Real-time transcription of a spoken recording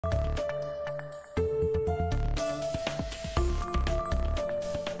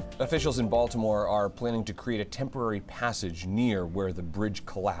Officials in Baltimore are planning to create a temporary passage near where the bridge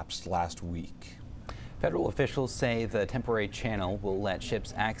collapsed last week. Federal officials say the temporary channel will let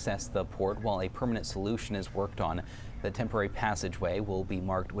ships access the port while a permanent solution is worked on. The temporary passageway will be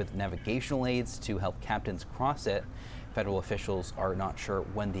marked with navigational aids to help captains cross it. Federal officials are not sure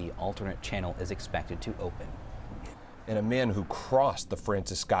when the alternate channel is expected to open. And a man who crossed the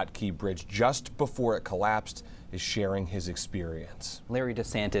Francis Scott Key Bridge just before it collapsed is sharing his experience. Larry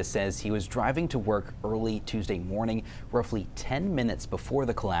Desantis says he was driving to work early Tuesday morning, roughly 10 minutes before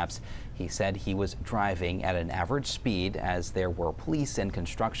the collapse. He said he was driving at an average speed as there were police and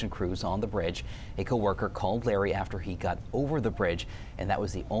construction crews on the bridge. A coworker called Larry after he got over the bridge, and that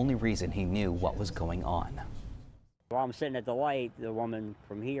was the only reason he knew what was going on. While I'm sitting at the light, the woman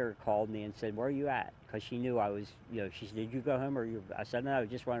from here called me and said, "Where are you at?" Because she knew I was, she said, "Did you go home or you?" I said, "No, I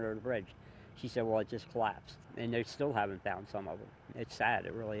just went over the bridge." She said, "Well, it just collapsed." And they still haven't found some of them. It's sad,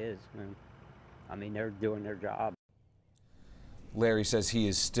 it really is. I mean, they're doing their job. Larry says he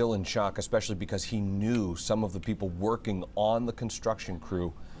is still in shock, especially because he knew some of the people working on the construction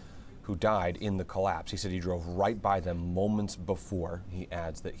crew who died in the collapse. He said he drove right by them moments before. He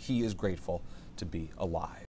adds that he is grateful to be alive.